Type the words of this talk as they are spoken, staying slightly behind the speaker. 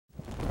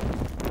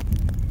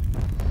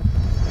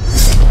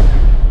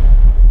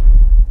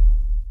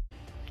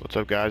What's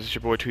up, guys? It's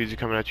your boy Tweezy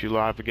coming at you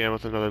live again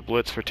with another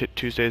Blitz for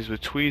Tuesdays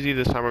with Tweezy.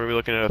 This time we're going to be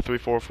looking at a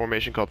 3-4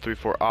 formation called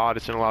 3-4 odd.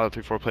 It's in a lot of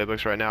 3-4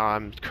 playbooks right now.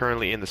 I'm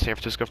currently in the San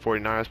Francisco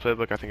 49ers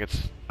playbook. I think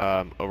it's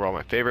overall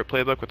my favorite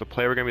playbook. But the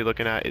play we're going to be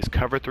looking at is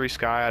cover 3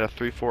 sky at a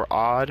 3-4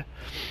 odd.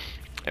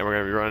 And we're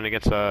going to be running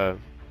against a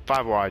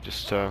 5 wide,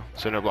 just so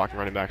no blocking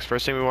running backs.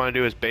 First thing we want to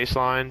do is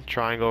baseline,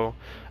 triangle,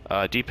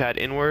 D-pad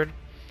inward.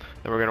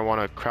 Then we're going to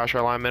want to crash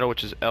our line middle,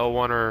 which is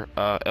L1 or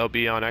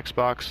LB on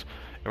Xbox.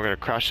 And we're going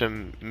to crash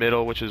them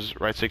middle, which is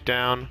right stick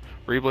down.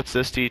 Reblitz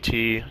this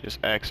DT, just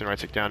X and right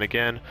stick down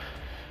again.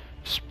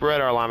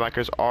 Spread our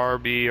linebackers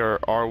RB or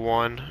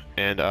R1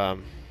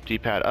 and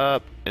D-pad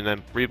up. And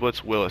then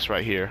reblitz Willis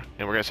right here.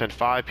 And we're going to send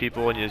 5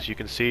 people, and as you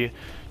can see,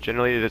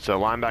 generally it's a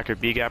linebacker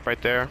B gap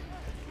right there.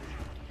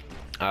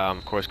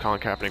 Of course, Colin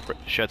Kaepernick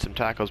shed some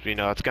tackles, but you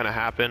know that's going to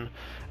happen.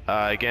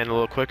 Again, a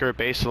little quicker,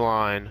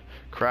 baseline,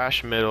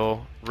 crash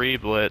middle,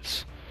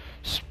 reblitz,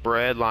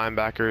 spread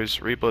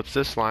linebackers, reblitz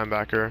this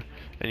linebacker.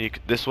 And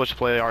this is what your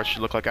play art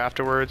should look like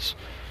afterwards.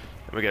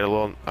 And we get a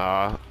little,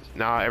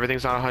 now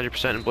everything's not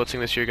 100% in blitzing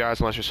this year,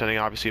 guys, unless you're sending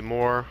obviously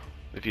more.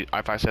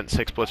 If I sent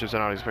 6 blitzers, then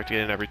I would expect to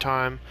get in every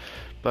time.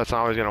 But that's not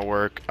always going to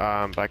work.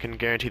 But I can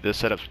guarantee the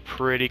setup's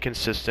pretty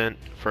consistent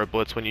for a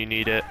blitz when you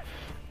need it.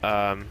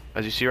 As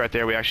you see right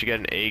there, we actually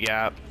get an A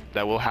gap.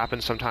 That will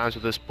happen sometimes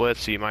with this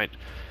blitz, so you might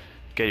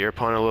get your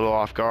opponent a little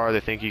off guard. They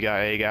think you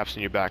got A gaps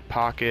in your back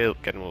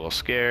pocket, get them a little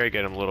scared,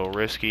 get them a little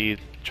risky,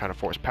 trying to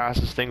force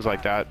passes, things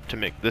like that.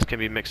 This can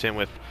be mixed in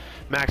with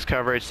max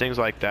coverage, things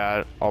like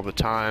that all the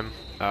time.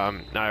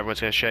 Not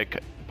everyone's going to shed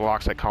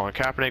blocks like Colin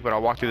Kaepernick, but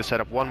I'll walk through the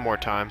setup one more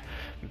time.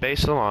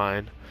 Base the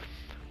line,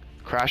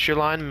 crash your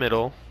line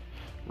middle,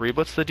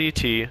 reblitz the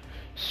DT,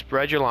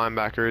 spread your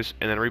linebackers,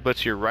 and then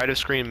reblitz your right of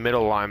screen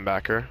middle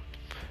linebacker,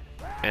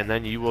 and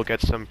then you will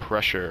get some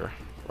pressure.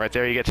 Right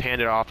there he gets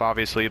handed off,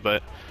 obviously,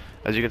 but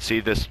as you can see,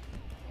 this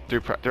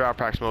throughout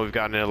practice mode, we've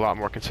gotten it a lot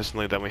more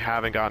consistently than we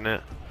haven't gotten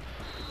it.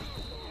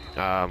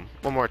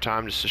 One more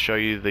time just to show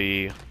you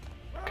the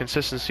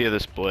consistency of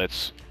this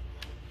blitz.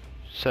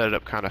 Set it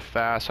up kind of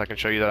fast. I can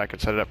show you that I can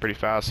set it up pretty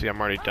fast. See, I'm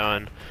already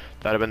done.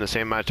 That would have been the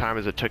same amount of time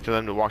as it took to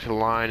them to walk to the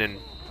line, and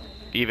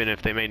even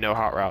if they made no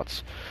hot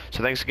routes.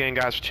 So thanks again,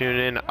 guys, for tuning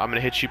in. I'm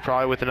gonna hit you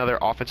probably with another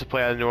offensive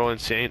play out of New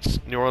Orleans Saints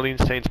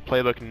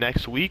playbook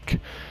next week.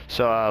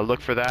 So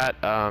look for that.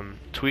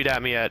 Tweet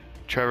at me at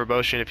Trevor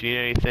Boshin if you need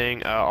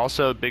anything.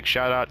 Also, big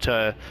shout out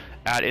to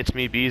It's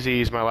Me Beezy.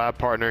 He's my lab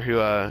partner who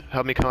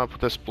helped me come up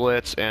with this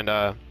blitz.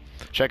 And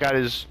check out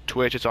his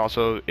Twitch. It's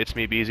also It's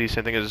Me Beezy.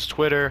 Same thing as his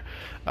Twitter.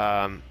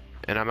 And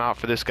I'm out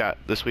for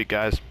this week,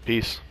 guys.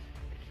 Peace.